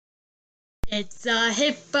It's a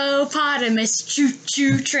hippopotamus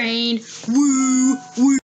choo-choo train. Woo,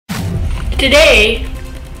 woo. Today,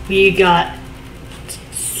 we got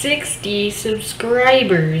 60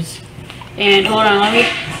 subscribers. And hold on, let me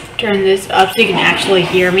turn this up so you can actually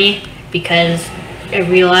hear me. Because I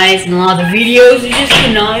realized in a lot of the videos, you just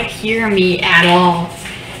cannot hear me at all.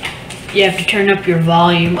 You have to turn up your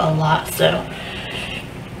volume a lot, so.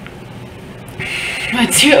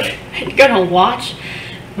 Let's see if I'm gonna watch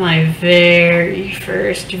my very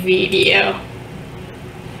first video.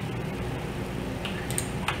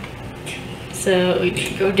 So we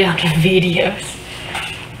need to go down to videos.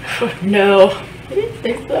 Oh no,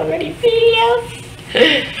 there's so many videos.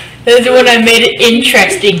 This is when I made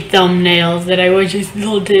interesting thumbnails that I wish I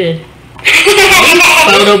still did.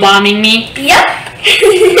 Photobombing me? Yep.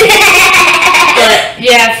 But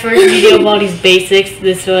yeah, first video of all these basics.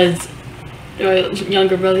 This was my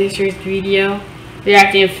younger brother's first video.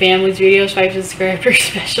 Reacting to family's videos, 5 subscribers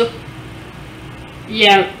special.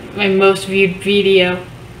 Yeah, my most viewed video.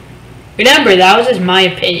 Remember, that was just my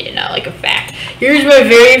opinion, not like a fact. Here's my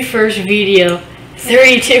very first video.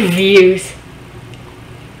 32 views.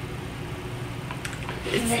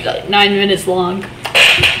 It's like 9 minutes long.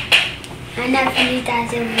 I never knew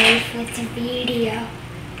that's a very first video.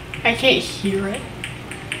 I can't hear it.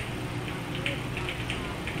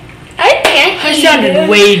 I can't I hear sounded it.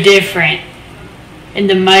 way different. And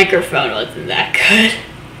the microphone wasn't that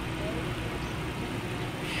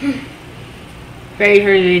good. Very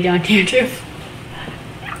first video on YouTube.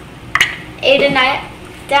 Aiden, that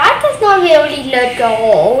does not really look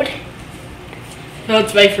old.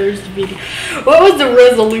 That's my first video. What was the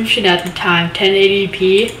resolution at the time?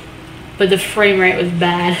 1080p? But the frame rate was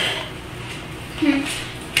bad. To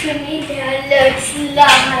me, that looks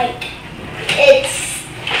like it's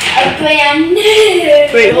a brand new.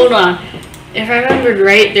 Wait, hold on. If I remembered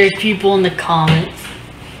right, there's people in the comments.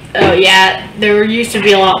 Oh yeah, there used to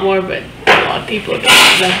be a lot more, but a lot of people don't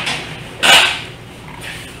know that.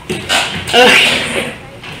 Okay.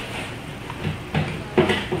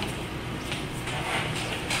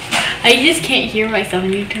 I just can't hear myself. I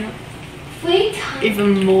need to turn up 3 times.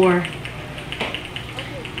 even more.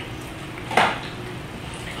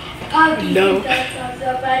 Probably No. that's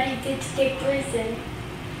somebody did stick prison.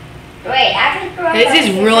 Wait, I can throw This is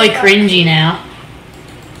really cringy now.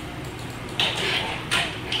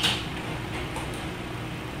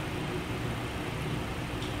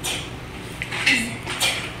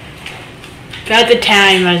 At the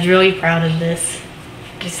time, I was really proud of this.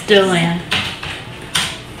 I still am.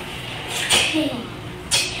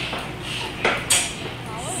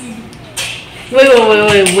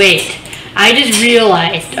 Wait. I just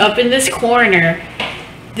realized, up in this corner,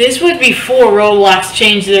 this was before Roblox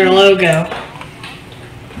changed their logo.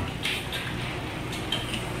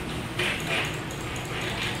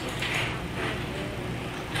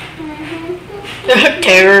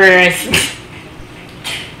 Terrorists.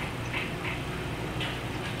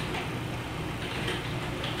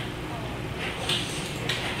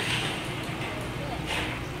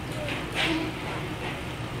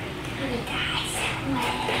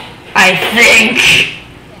 I think.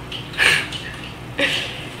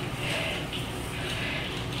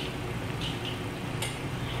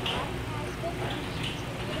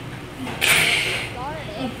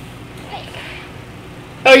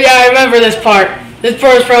 Oh yeah, I remember this part. This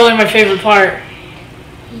part is probably my favorite part.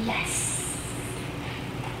 Yes.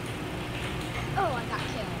 Oh, I got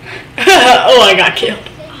killed. Oh, I got killed.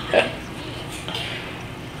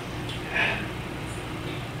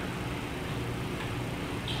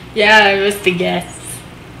 Yeah, I missed the guests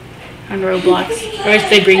on Roblox. I wish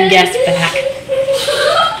they bring guests back.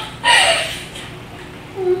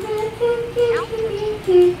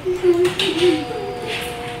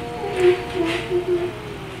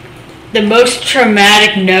 The most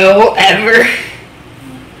traumatic no ever.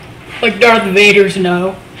 Like Darth Vader's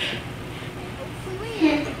no.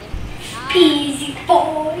 Easy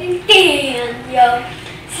boy Daniel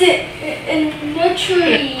sitting in the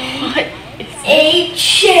tree. What?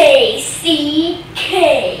 H-A-C-K-I-N-G.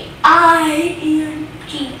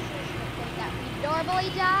 That wee door boy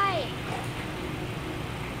died.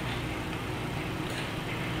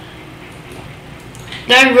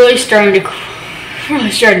 Now I'm really starting to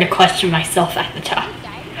question myself at the top.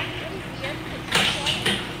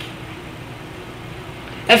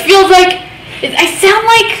 It feels like I sound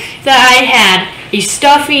like that I had a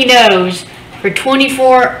stuffy nose for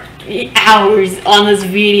 24 hours on this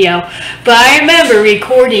video, but I remember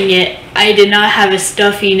recording it. I did not have a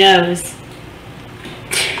stuffy nose.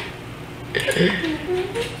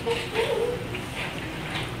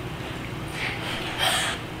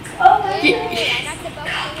 Wait, I got the boat.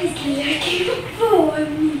 For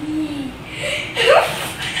me. And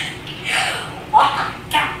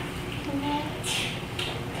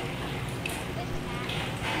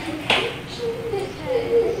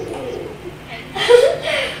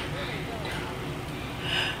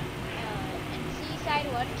Seaside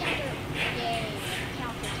one counter. Yay,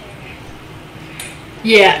 counter terrorist.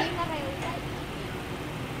 Yeah, Team that I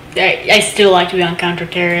like. I still like to be on Counter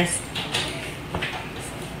Terrorist.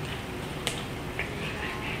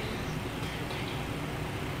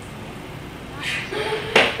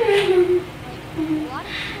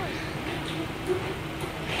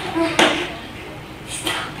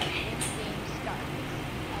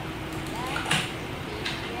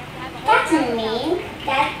 That's mean.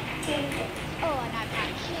 That's Oh, and I got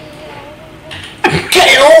killed.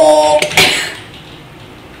 Kill!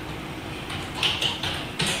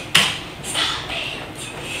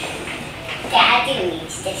 Daddy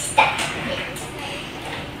needs to stop it.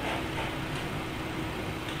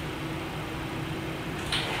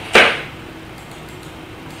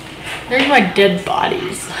 There's my dead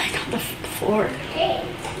bodies, like on the floor. Hey,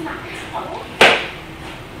 it's not trouble.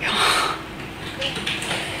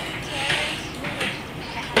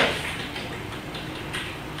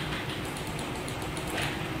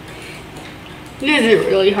 This is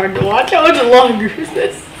really hard to watch. How much longer is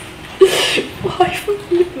this? 5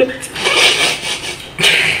 minutes.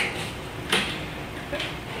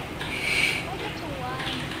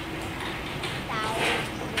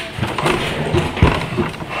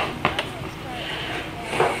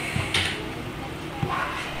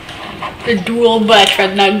 The dual best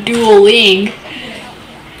friend, not dueling. And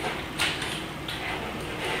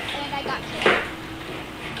I got killed.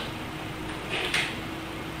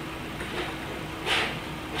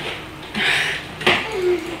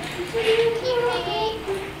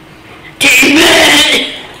 Teammate!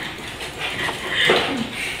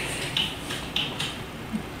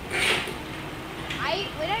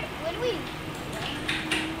 When we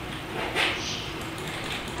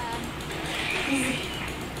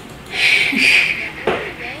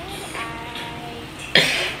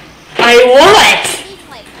I what? speak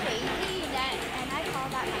like crazy, and I call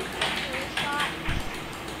that my victory shot.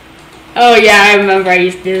 Oh yeah, I remember I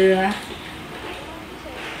used to do that.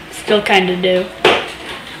 Still kind of do.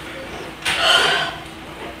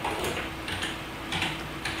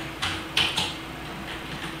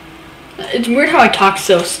 It's weird how I talk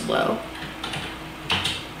so slow.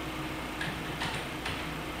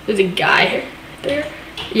 There's a guy there.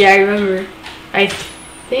 Yeah, I remember. I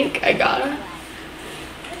think I got him.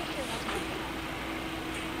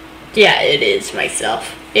 Yeah, it is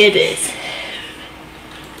myself. It is.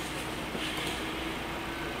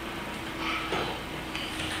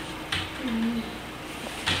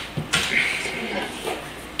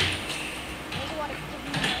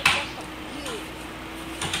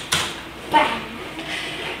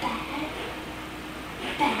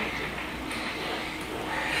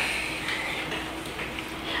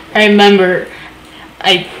 I remember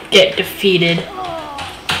I get defeated.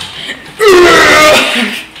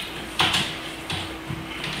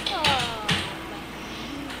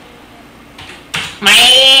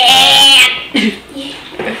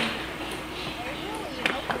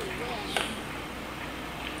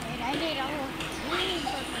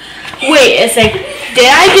 Wait a sec. Did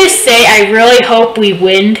I just say I really hope we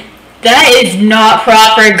win? That is not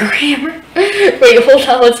proper grammar. Wait, hold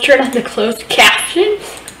on. Let's turn on the closed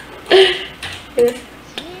captions.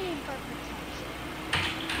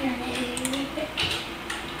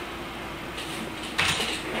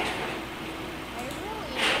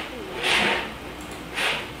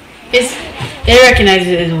 It recognizes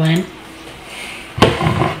it as a win.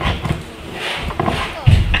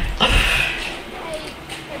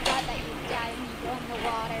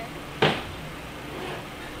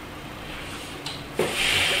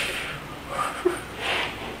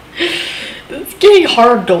 It's getting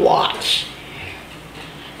hard to watch.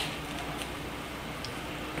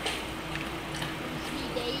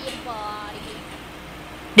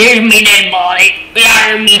 There's me dead body. You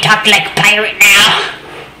hear me talk like a pirate now.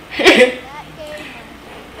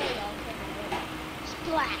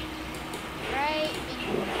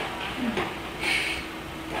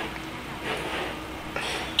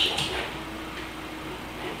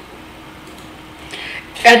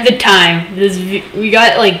 At the time, this video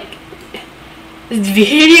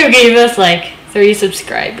gave us like 3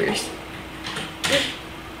 subscribers,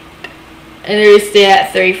 and we stayed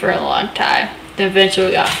at 3 for a long time. Then eventually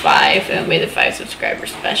we got 5, and we made the 5 subscriber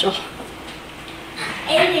special.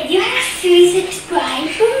 And you have 3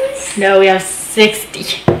 subscribers? No, we have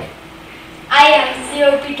 60. I am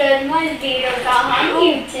zero because my video got on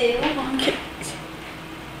YouTube. Okay.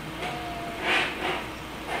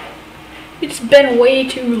 It's been way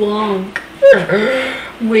too long.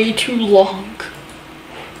 Way too long.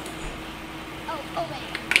 Oh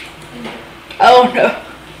wait. Oh no.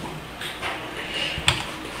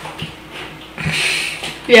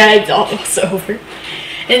 Yeah, it's almost over.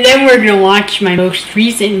 And then we're gonna watch my most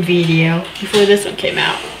recent video before this one came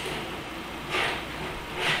out.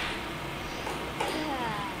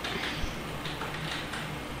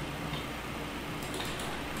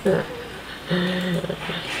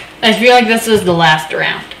 I feel like this is the last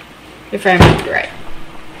round, if I remember right.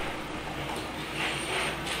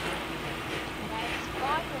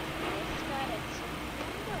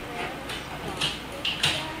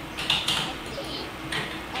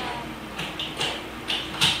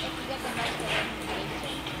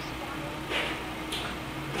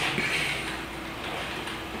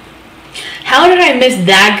 How did I miss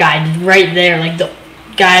that guy right there? Like the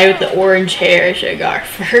guy with the orange hair I should have got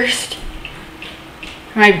first.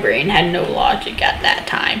 My brain had no logic at that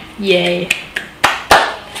time. Yay.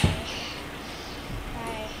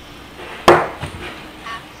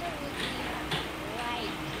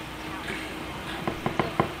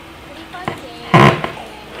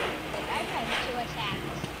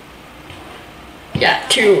 Yeah,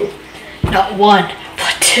 2. Not 1,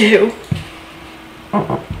 but 2.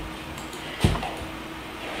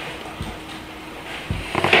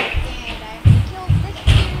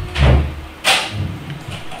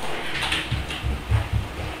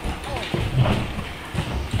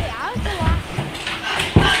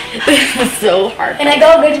 This was so hard. And I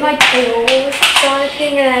go get my tail Sonic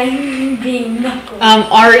thing and I'm being knuckled.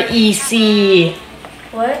 REC.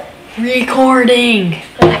 What? Recording.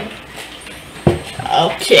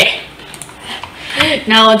 Okay.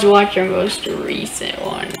 Now let's watch our most recent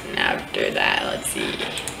one. After that, let's see.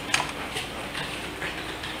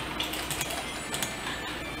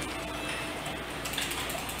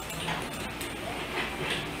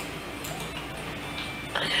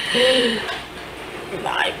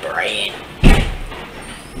 My brain.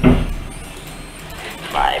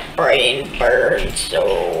 My brain burns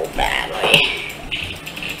so badly.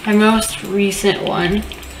 My most recent one.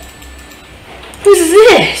 Who's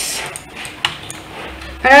this?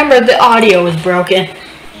 I remember the audio was broken.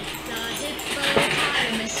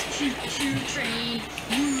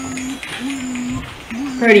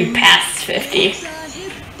 Already past 50.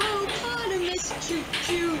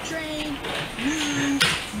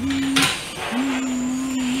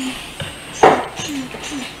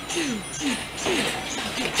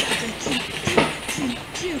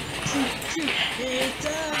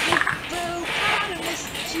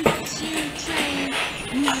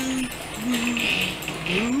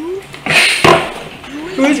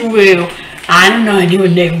 Who's Woo? I don't know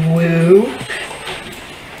anyone named Woo.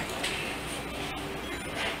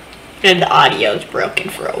 And the audio's broken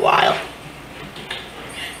for a while.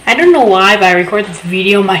 I don't know why, but I record this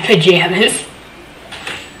video in my pajamas.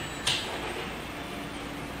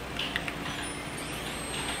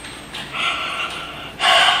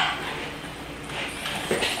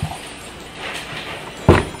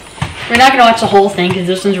 We're not gonna watch the whole thing because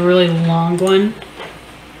this one's a really long one.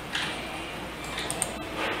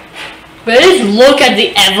 But just look at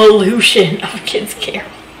the evolution of Kids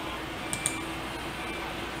Carroll.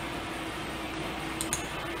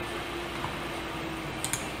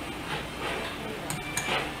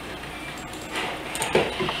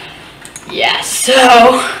 Yeah, so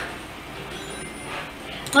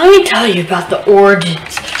let me tell you about the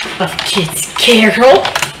origins of Kids Carroll.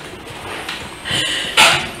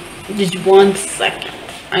 Just 1 second.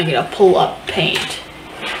 I'm gonna pull up paint.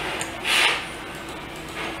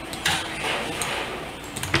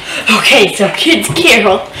 Okay, so Kids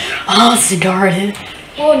Carroll all started.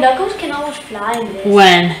 Oh, Knuckles can almost fly in this.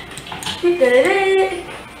 When?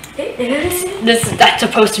 That's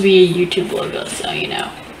supposed to be a YouTube logo, so you know.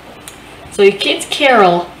 So Kids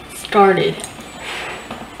Carroll started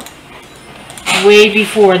way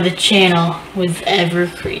before the channel was ever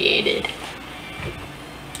created.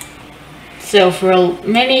 So for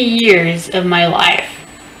many years of my life,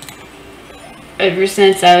 ever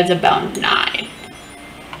since I was about 9,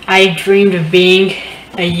 I dreamed of being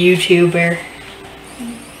a YouTuber.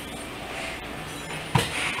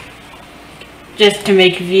 Just to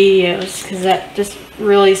make videos, because that just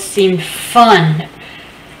really seemed fun.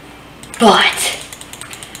 But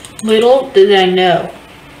little did I know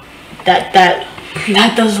that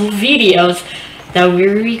those videos that we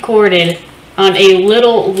recorded on a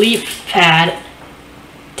little leap pad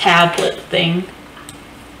tablet thing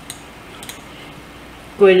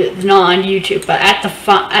was not on YouTube, but at the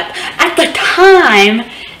time,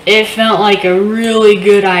 it felt like a really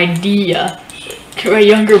good idea. To my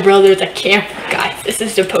younger brother, the camper guy, this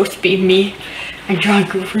is supposed to be me. I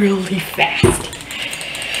drank really fast.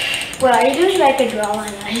 Well, are you doing like a draw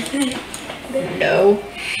line? No.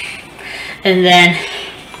 And then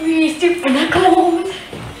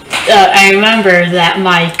I remember that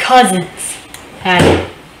my cousins had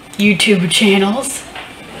YouTube channels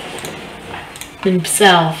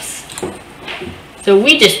themselves. So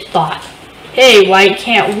we just thought, hey, why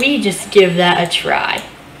can't we just give that a try?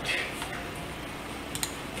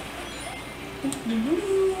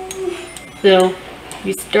 So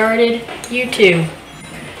we started YouTube,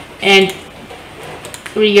 and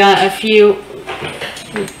we got a few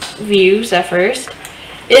views at first,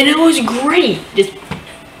 and it was great.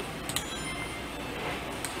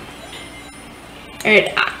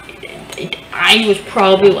 And I was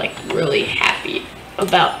probably like really happy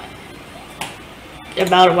about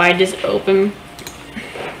why I just opened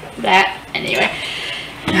that. Anyway,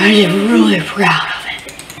 I was really proud of it.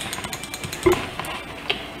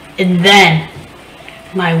 And then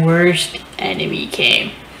my worst enemy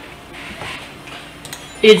came.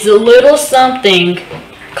 It's a little something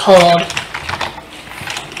called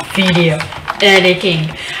video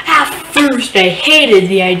editing. At first, I hated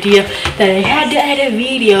the idea that I had to edit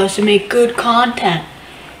videos to make good content.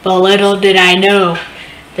 But little did I know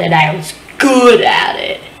that I was good at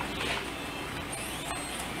it.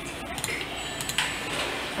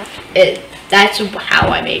 That's how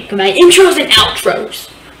I make my intros and outros.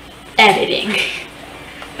 Editing.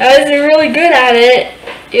 I was really good at it.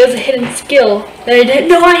 It was a hidden skill that I didn't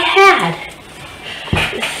know I had.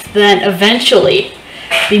 Then eventually,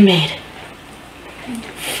 we made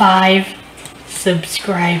 5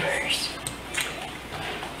 subscribers.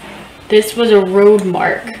 This was a road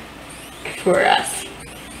mark for us,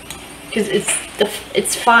 because it's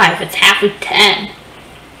 5. It's half of 10.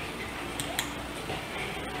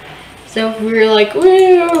 So we were like,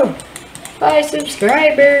 woo, 5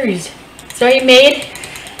 subscribers. So we made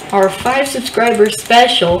our 5 subscriber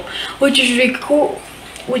special, which is really cool,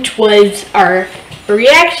 which was our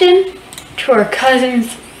reaction to our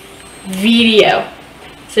cousin's video.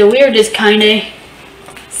 So we were just kind of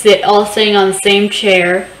all sitting on the same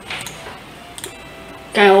chair,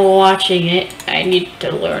 kind of watching it. I need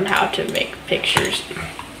to learn how to make pictures.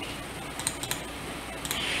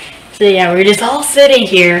 So yeah, we're just all sitting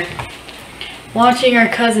here watching our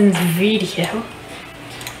cousin's video.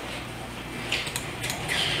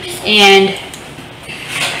 And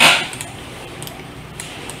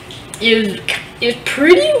it was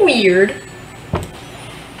pretty weird.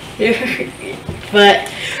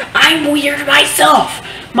 But I'm weird myself.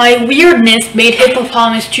 My weirdness made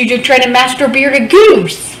Hippopotamus Chujo try to master bearded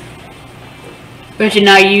goose, which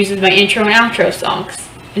now uses my intro and outro songs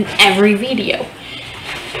in every video.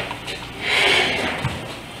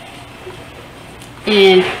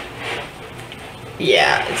 And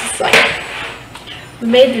yeah, it's just like, we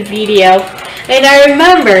made the video, and I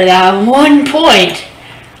remember that at one point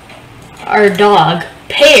our dog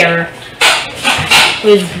Pear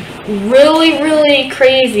was really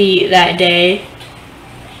crazy that day,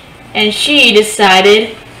 and she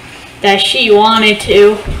decided that she wanted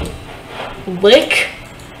to lick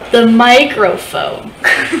the microphone.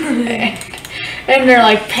 And they're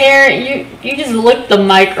like, Pear, you just licked the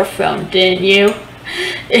microphone, didn't you?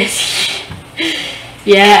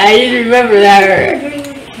 Yeah, I just remember that.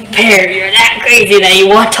 Pear, you're that crazy that you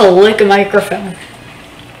want to lick a microphone.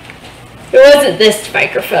 It wasn't this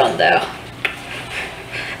microphone though.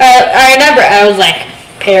 I remember I was like,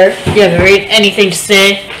 Pear, you have anything to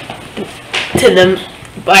say to the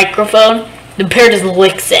microphone? The Pear just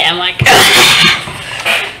licks it. I'm like,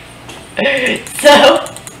 so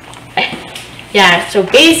yeah, so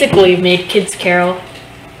basically we made Kids Carroll.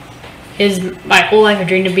 Is my whole life a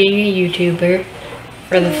dream of being a YouTuber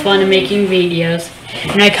for the fun of making videos.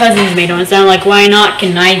 And my cousins made one, so I'm like, why not?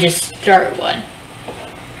 Can I just start one?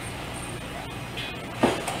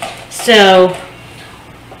 So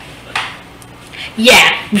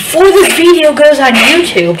yeah, before this video goes on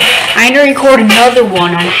YouTube, I'm going to record another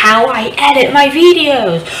one on how I edit my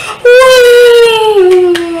videos.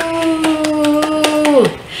 Woo!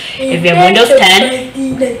 If you have Windows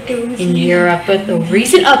 10 and you're up with the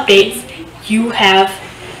recent updates, you have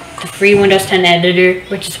the free Windows 10 editor,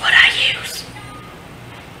 which is what I use.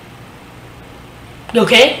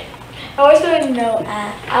 Okay? I always don't know.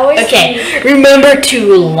 Okay, remember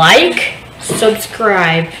to like,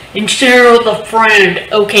 subscribe, and share with a friend.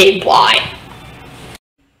 Okay, bye.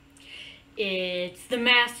 It's the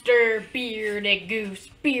master bearded goose,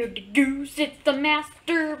 bearded goose. It's the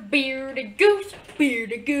master bearded goose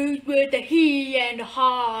with a he and a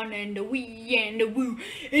ha and a wee and a woo.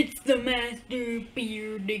 It's the master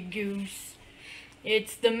bearded goose.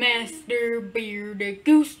 It's the master bearded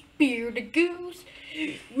goose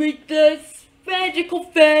with the magical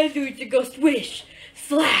feathers that go swish,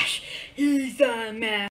 slash. He's a master.